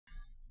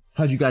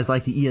How'd you guys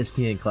like the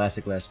ESPN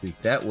Classic last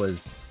week? That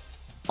was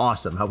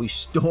awesome. How we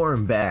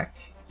stormed back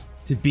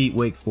to beat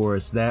Wake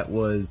Forest. That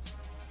was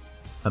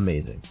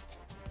amazing.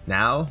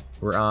 Now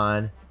we're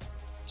on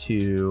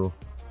to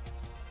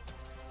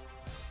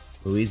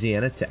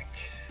Louisiana Tech.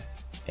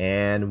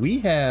 And we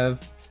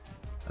have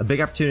a big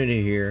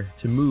opportunity here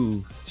to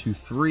move to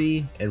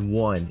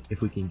 3-1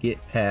 if we can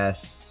get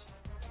past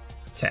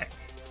Tech.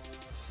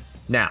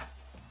 Now,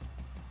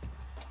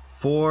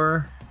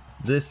 for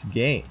this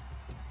game,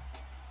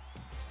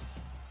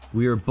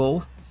 we are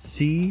both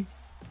C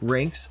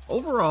ranks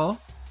overall,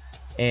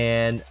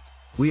 and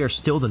we are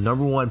still the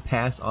 #1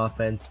 pass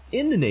offense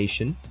in the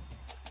nation.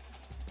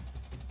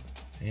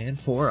 And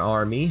for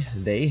Army,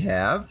 they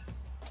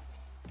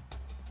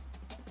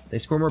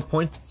score more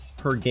points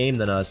per game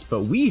than us,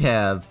 but we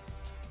have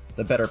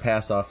the better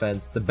pass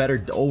offense, the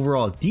better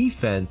overall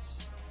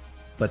defense,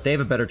 but they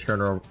have a better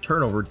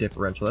turnover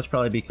differential. That's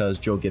probably because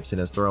Joe Gibson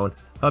has thrown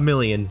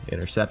 1,000,000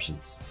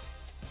 interceptions.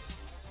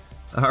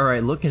 All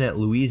right, looking at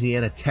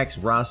Louisiana Tech's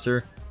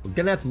roster, we're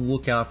going to have to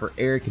look out for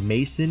Eric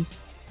Mason,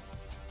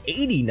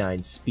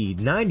 89 speed,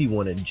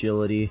 91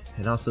 agility,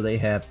 and also they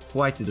have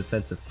quite the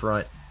defensive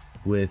front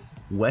with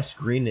Wes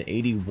Green at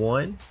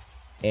 81,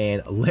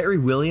 and Larry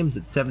Williams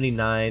at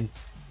 79,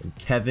 and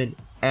Kevin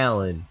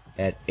Allen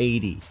at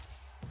 80.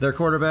 Their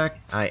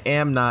quarterback, I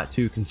am not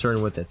too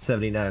concerned with at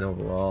 79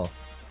 overall.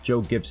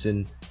 Joe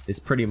Gibson is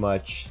pretty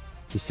much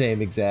the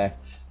same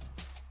exact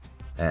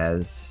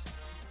as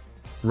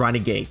Ronnie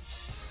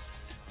Gates.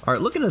 All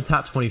right, looking at the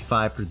top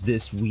 25 for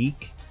this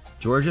week,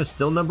 Georgia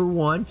still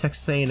 #1,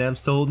 Texas A&M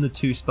still holding the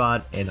 2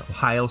 spot, and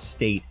Ohio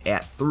State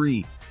at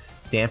 3,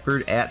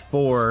 Stanford at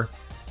 4,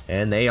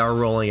 and they are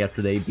rolling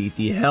after they beat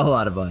the hell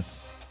out of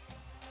us.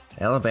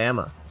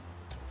 Alabama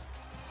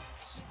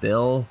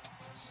still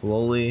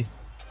slowly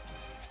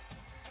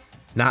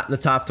not in the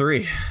top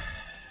 3.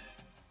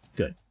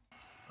 Good.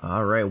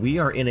 All right, we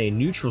are in a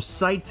neutral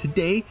site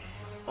today.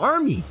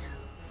 Army,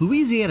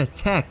 Louisiana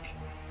Tech.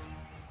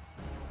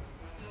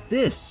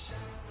 This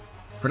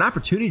for an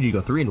opportunity to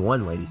go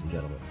 3-1, ladies and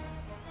gentlemen.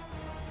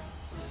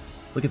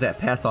 Look at that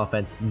pass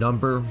offense,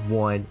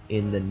 #1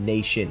 in the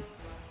nation.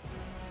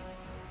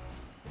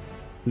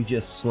 We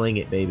just sling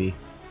it, baby.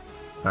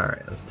 All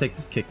right, let's take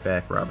this kick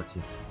back,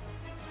 Robertson.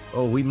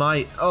 Oh, we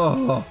might.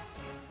 Oh,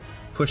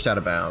 pushed out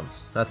of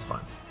bounds. That's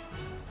fine.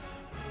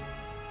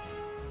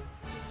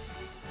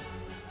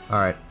 All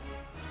right,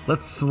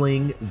 let's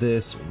sling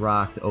this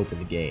rock to open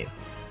the game.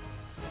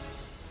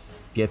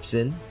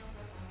 Gibson,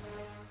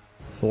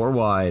 4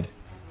 wide.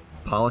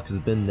 Pollock has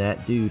been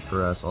that dude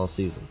for us all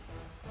season.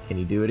 Can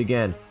he do it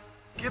again?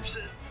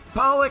 Gibson,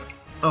 Pollock.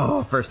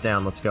 Oh, first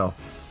down. Let's go.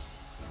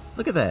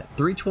 Look at that.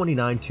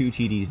 329, 2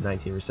 TDs,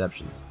 19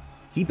 receptions.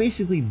 He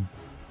basically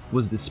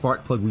was the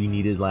spark plug we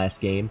needed last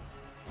game.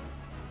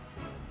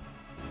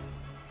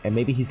 And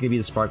maybe he's going to be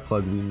the spark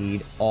plug we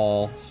need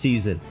all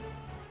season.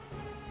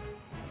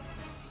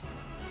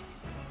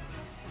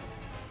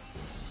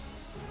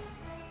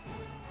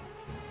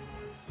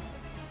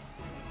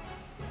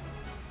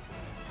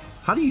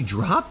 How do you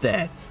drop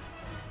that?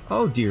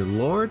 Oh, dear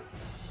Lord.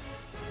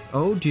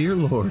 Oh, dear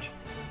Lord.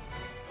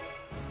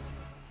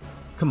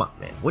 Come on,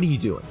 man. What are you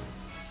doing?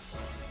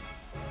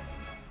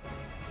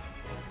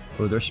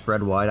 Oh, they're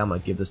spread wide. I'm going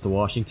to give this to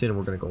Washington, and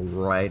we're going to go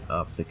right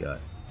up the gut.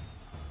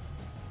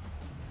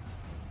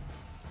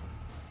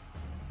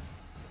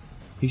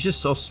 He's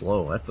just so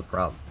slow. That's the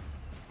problem.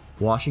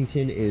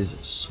 Washington is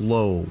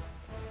slow.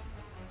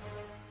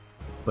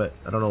 But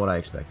I don't know what I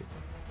expected.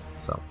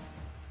 So,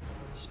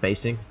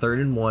 spacing,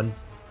 3rd and 1.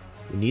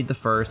 We need the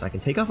first. I can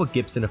take off with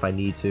Gibson if I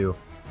need to.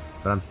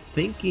 But I'm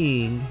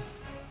thinking...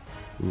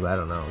 Ooh, I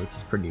don't know. This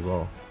is pretty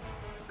low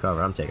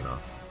cover. I'm taking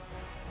off.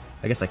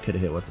 I guess I could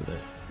have hit. What's his name?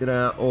 Get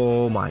out.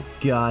 Oh my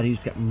god,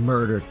 he's got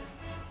murdered.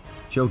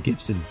 Joe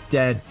Gibson's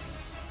dead.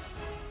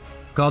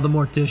 Call the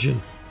mortician.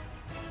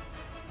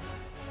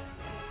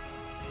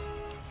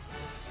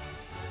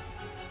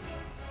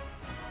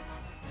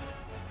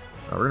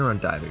 Oh, we're gonna run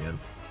dive again.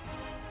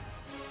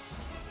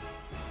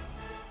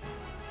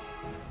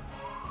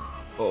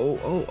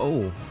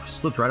 Oh,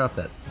 slipped right off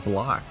that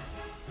block.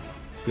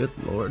 Good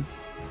lord.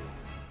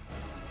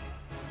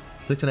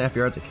 6.5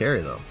 yards of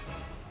carry, though.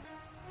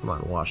 Come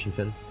on,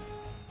 Washington.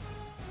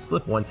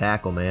 Slip 1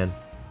 tackle, man.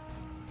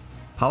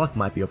 Pollock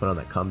might be open on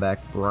that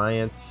comeback.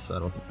 Bryant, I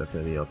don't think that's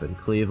going to be open.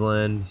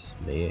 Cleveland,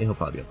 he'll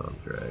probably be open on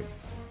the drag.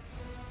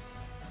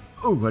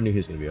 Oh, I knew he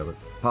was going to be open.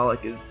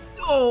 Pollock is...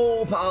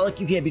 Oh, Pollock,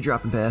 you can't be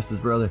dropping passes,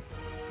 brother.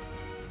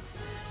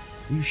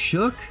 You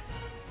shook?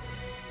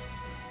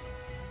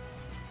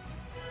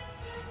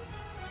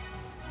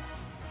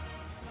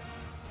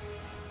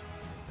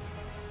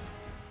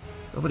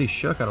 Nobody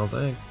shook, I don't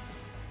think.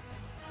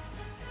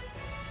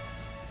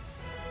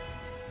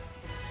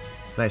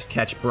 Nice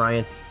catch,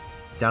 Bryant.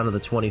 Down to the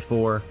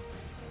 24.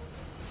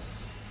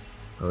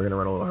 Oh, we're going to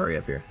run a little hurry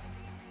up here.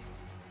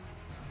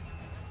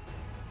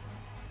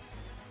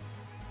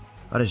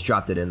 I just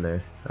dropped it in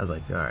there. I was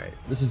like, alright,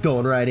 this is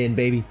going right in,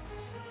 baby.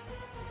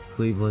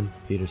 Cleveland,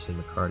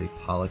 Peterson, McCarty,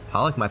 Pollock.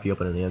 Pollock might be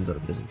open in the end zone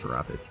if he doesn't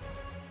drop it.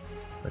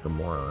 Like a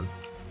moron.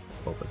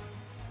 Open.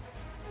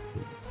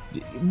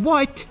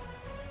 What?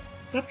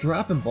 Stop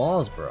dropping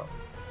balls, bro.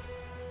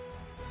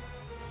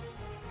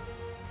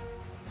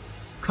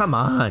 Come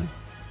on.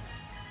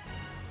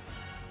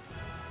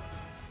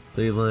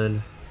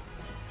 Cleveland.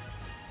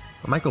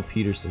 I might go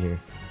Peterson here.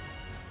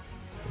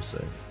 We'll see.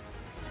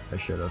 I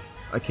should have.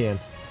 I can.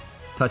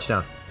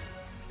 Touchdown.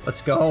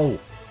 Let's go.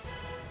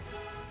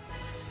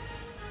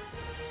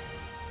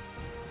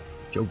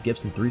 Joe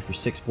Gibson, 3 for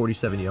 6,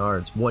 47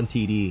 yards, 1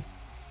 TD.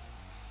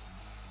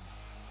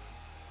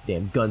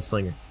 Damn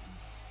gunslinger.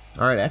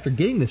 All right, after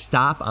getting the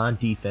stop on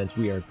defense,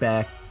 we are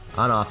back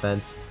on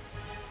offense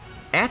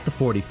at the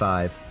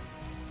 45.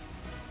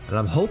 And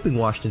I'm hoping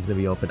Washington's going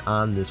to be open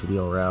on this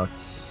wheel route.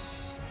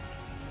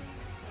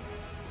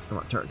 Come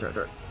on, turn.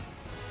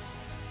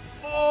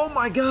 Oh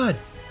my god!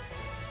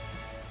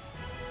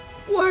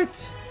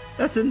 What?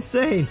 That's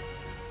insane.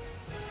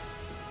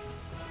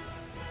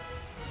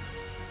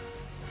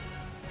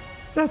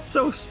 That's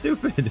so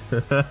stupid.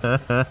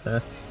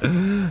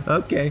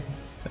 Okay,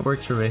 that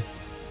works for me.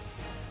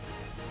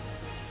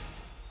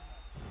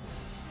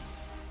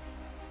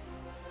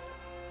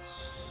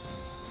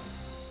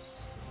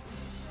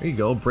 There you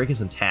go, breaking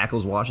some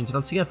tackles, Washington.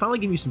 I'm seeing I finally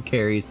give you some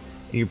carries,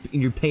 and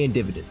you're paying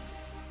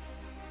dividends.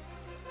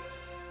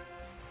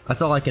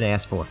 That's all I can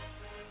ask for.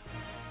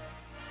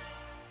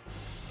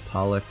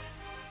 Pollock.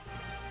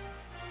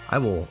 I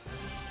will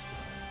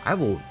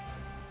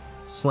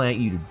slant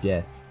you to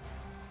death.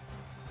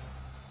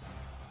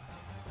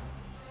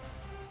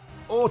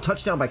 Oh,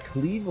 touchdown by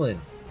Cleveland.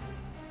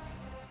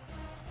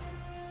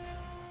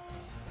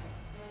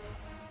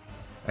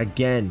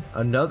 Again,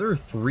 another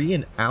 3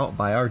 and out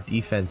by our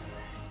defense,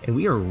 and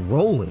we are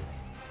rolling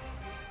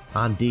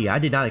on D. I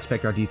did not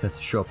expect our defense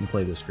to show up and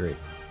play this great.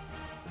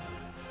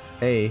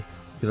 A,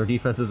 because our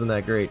defense isn't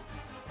that great.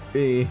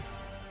 B,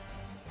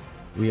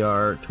 we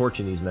are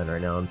torching these men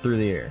right now and through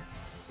the air.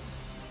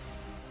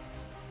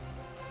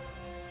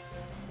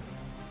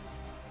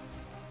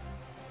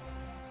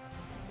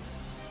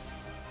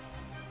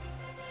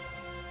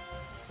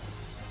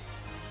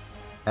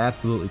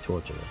 Absolutely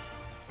torching them.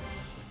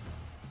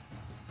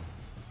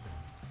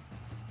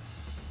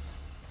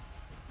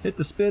 Hit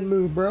the spin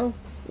move, bro.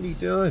 What are you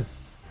doing?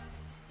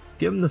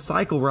 Give him the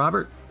cycle,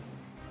 Robert.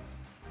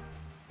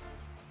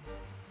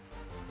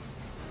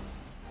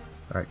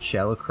 Alright,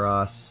 shallow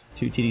cross.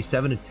 2 TD,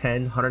 7 to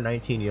 10,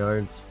 119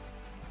 yards.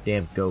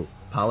 Damn goat.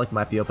 Pollock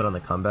might be open on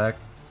the comeback.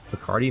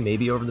 McCarty may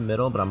be over the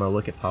middle, but I'm going to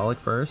look at Pollock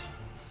first.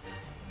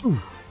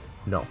 Ooh.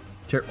 No.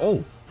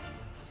 Oh!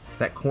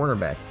 That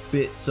cornerback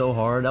bit so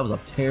hard. That was a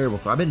terrible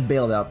throw. I've been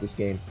bailed out this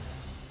game.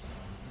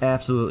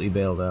 Absolutely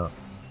bailed out.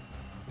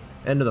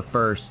 End of the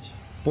first.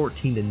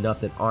 14 to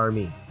nothing,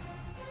 Army.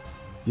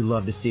 You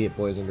love to see it,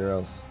 boys and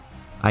girls.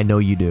 I know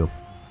you do.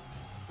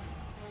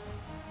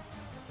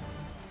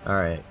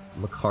 Alright.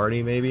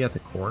 McCarty maybe at the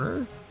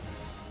corner?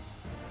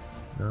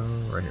 No,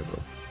 right here, bro.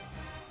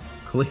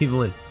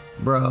 Cleveland.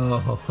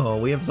 Bro,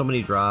 we have so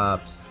many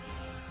drops.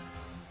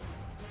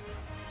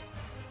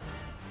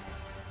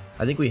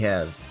 I think we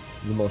have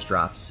the most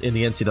drops in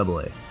the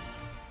NCAA.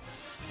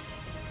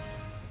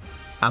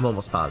 I'm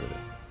almost positive.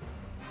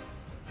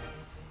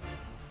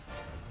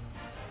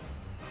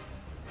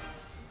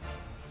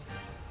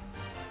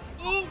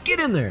 Oh, get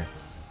in there!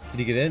 Did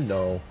he get in?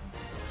 No.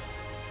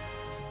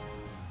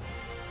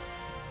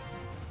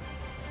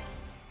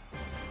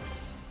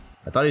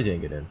 I thought he was gonna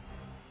get in.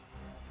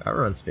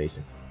 We're on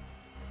spacing.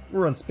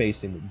 We're on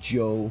spacing with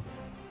Joe.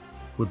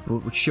 With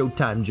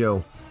Showtime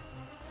Joe.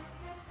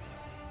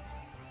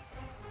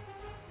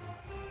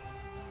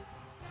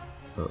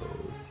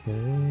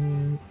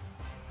 Okay.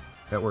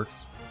 That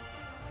works.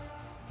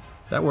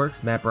 That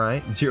works. Matt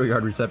Bryant,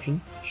 0-yard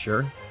reception.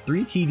 Sure.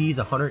 3 TDs,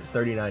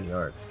 139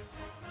 yards.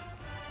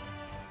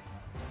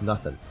 It's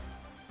nothing.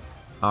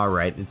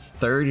 Alright, it's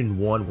 3rd and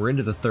 1. We're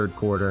into the third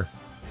quarter.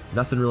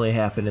 Nothing really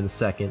happened in the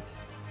second.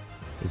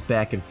 It was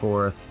back and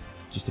forth.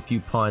 Just a few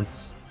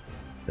punts.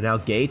 But now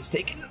Gates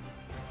taking the...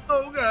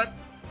 Oh god.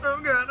 Oh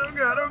god. Oh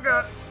god. Oh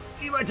god.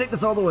 He might take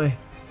this all the way.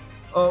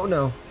 Oh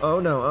no. Oh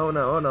no. Oh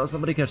no. Oh no.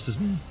 Somebody catch this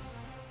man.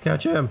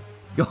 Catch him.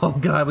 Oh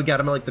god, we got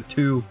him at like the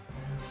 2.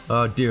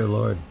 Oh dear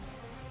lord.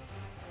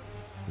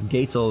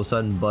 Gates all of a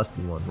sudden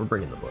busting one. We're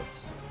bringing the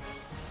blitz.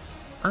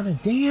 On a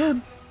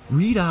damn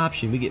read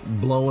option, we get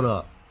blown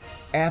up.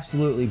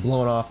 Absolutely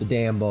blown off the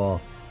damn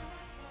ball.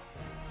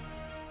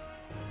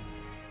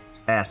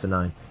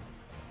 Asinine.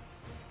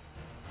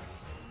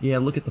 Yeah,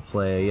 look at the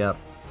play. Yep.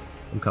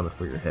 I'm coming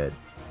for your head.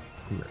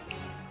 Come here.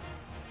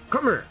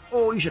 Come here!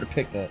 Oh, you should have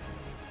picked that.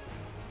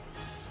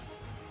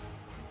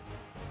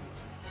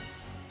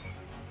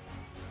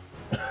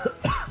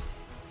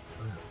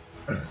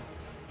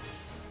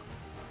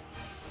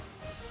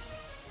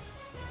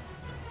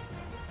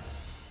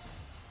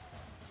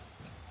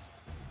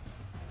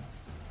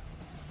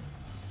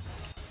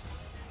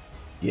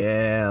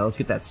 Yeah, let's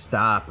get that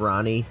stop,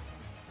 Ronnie.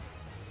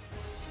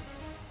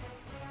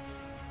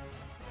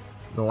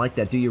 Don't like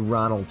that, do you,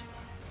 Ronald?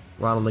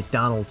 Ronald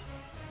McDonald.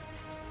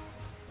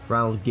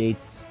 Ronald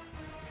Gates.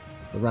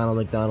 The Ronald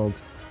McDonald.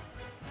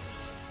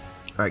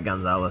 Alright,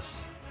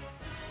 Gonzalez.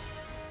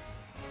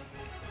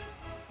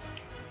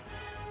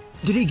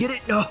 Did he get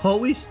it? No,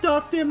 we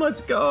stuffed him.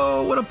 Let's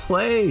go. What a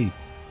play.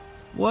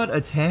 What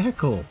a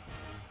tackle.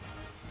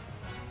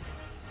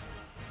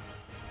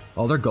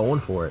 Oh, they're going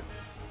for it.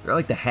 They're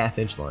like the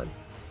half-inch line.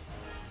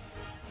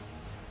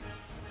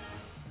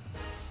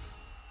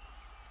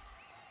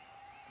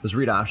 This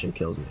read option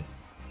kills me.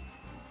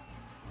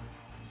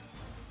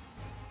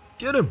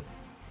 Get him.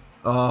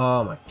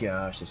 Oh my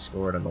gosh, they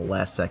scored on the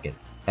last second.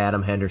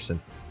 Adam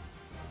Henderson.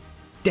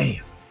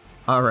 Damn.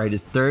 All right,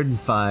 it's 3rd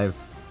and 5.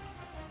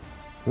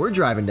 We're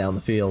driving down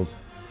the field.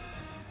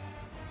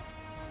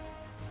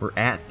 We're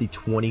at the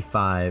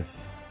 25.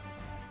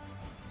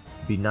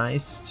 It'd be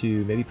nice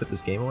to maybe put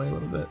this game away a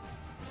little bit.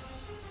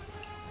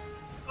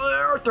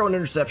 Or throw an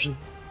interception.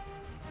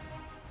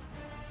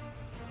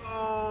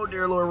 Oh,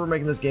 dear Lord, we're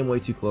making this game way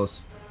too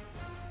close.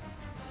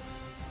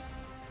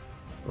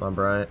 Come on,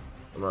 Bryant.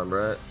 Come on,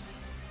 Bryant.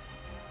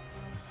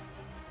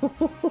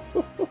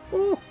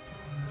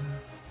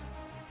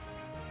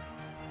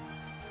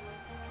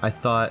 I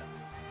thought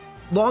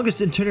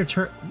longest intended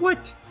turn.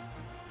 What?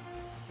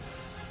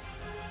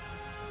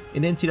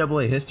 In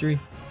NCAA history?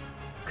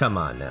 Come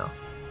on now.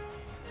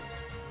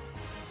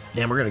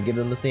 Damn, we're gonna give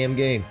them this damn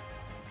game.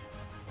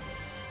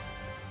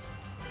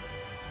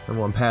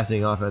 Number one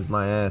passing offense,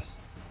 my ass.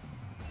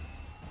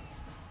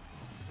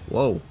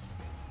 Whoa.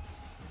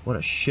 What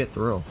a shit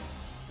throw.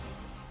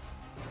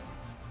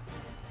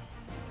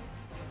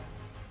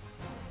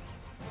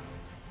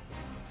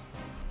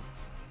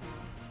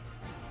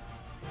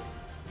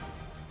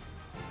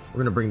 We're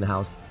gonna bring the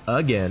house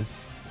again.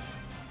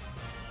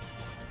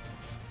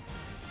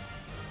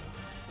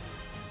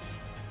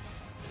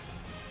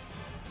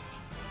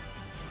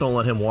 Don't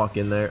let him walk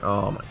in there.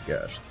 Oh my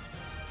gosh.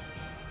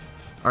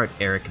 Alright,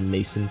 Eric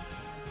Mason.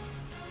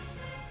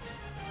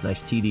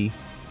 Nice TD.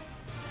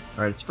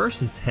 Alright, it's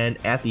 1st and 10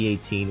 at the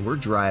 18. We're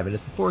driving.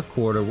 It's the 4th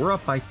quarter. We're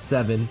up by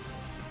 7.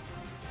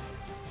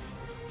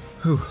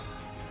 Whew.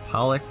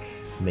 Pollock,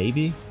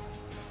 maybe?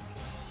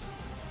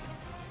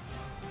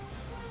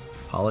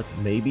 Pollock,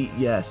 maybe?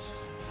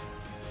 Yes.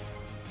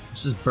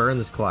 Let's just burn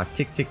this clock.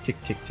 Tick, tick,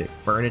 tick, tick, tick.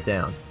 Burn it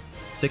down.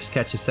 6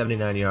 catches,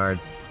 79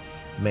 yards.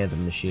 This man's a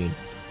machine.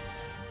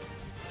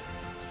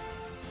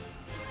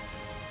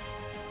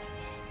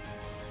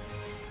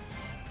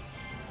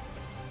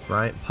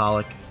 Bryant,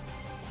 Pollock,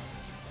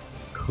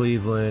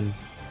 Cleveland.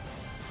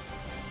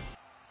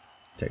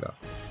 Take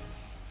off.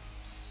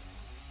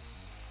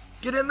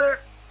 Get in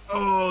there!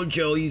 Oh,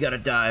 Joe, you gotta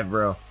dive,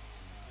 bro.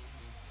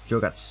 Joe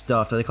got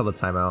stuffed. They called the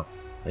timeout.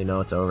 They know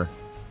it's over.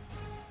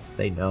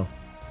 They know.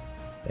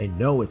 They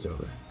know it's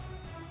over.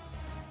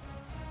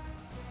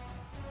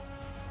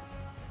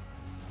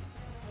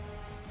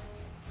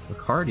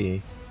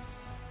 McCarty.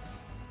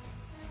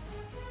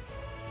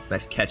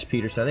 Nice catch,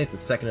 Peterson. I think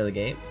it's the 2nd of the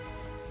game.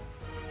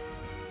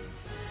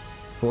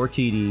 4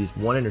 TDs,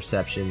 1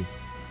 interception.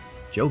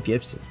 Joe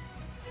Gibson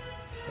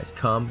has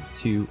come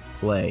to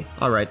play.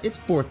 All right, it's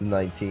 4th and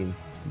 19.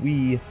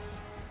 We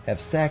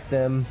have sacked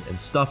them and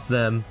stuffed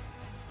them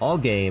all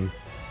game.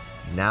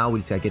 Now we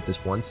just gotta get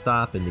this one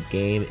stop and the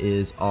game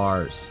is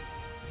ours.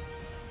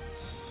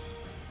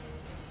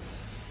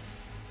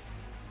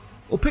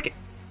 Oh, pick it.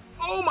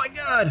 Oh my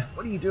God,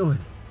 what are you doing?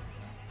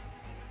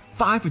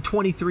 5 for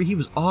 23, he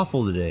was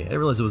awful today. I didn't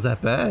realize it was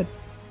that bad.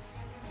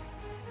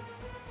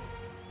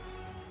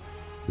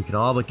 We can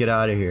all but get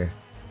out of here.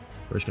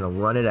 We're just going to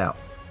run it out.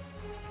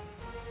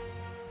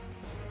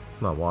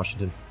 Come on,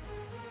 Washington.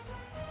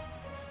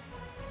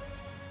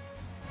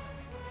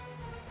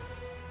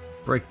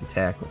 Break the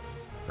tackle.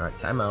 All right,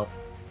 timeout.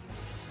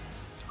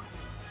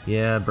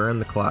 Yeah, burn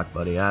the clock,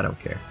 buddy. I don't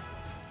care.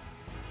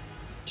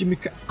 Jimmy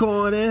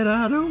Cornette,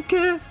 I don't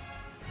care.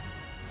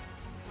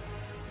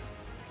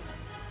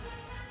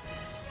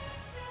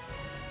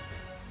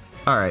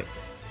 All right.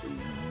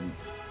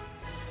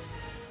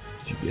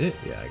 Did you get it?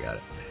 Yeah, I got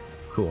it.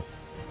 Cool.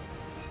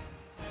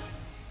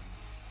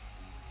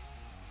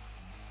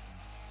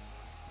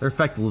 They're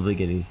effectively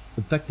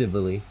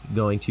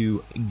going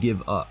to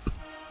give up.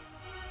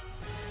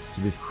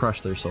 So we've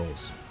crushed their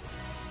souls.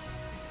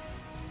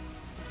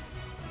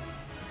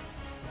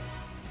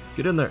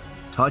 Get in there.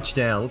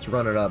 Touchdown. Let's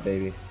run it up,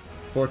 baby.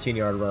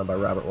 14-yard run by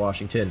Robert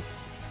Washington.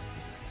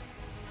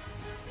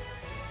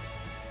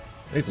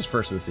 I think it's his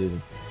 1st of the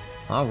season.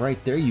 All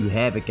right, there you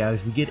have it,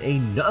 guys. We get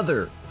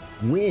another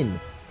win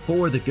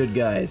for the good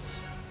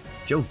guys.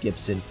 Joe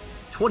Gibson,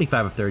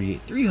 25 of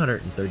 38,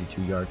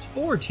 332 yards,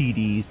 4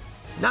 TDs,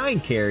 9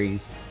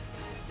 carries.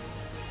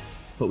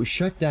 But we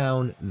shut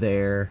down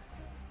their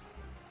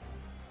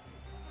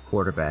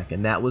quarterback,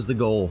 and that was the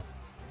goal.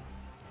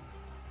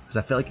 Because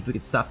I felt like if we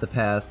could stop the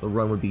pass, the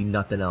run would be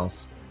nothing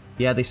else.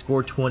 Yeah, they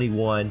scored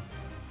 21.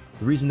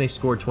 The reason they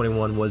scored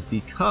 21 was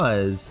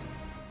because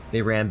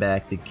they ran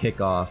back the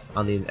kickoff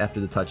on the after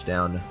the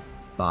touchdown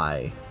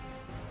by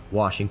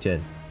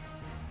Washington.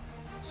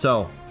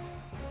 So,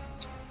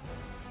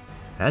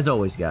 as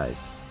always,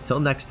 guys, until Till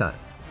next time,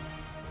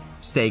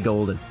 stay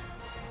golden.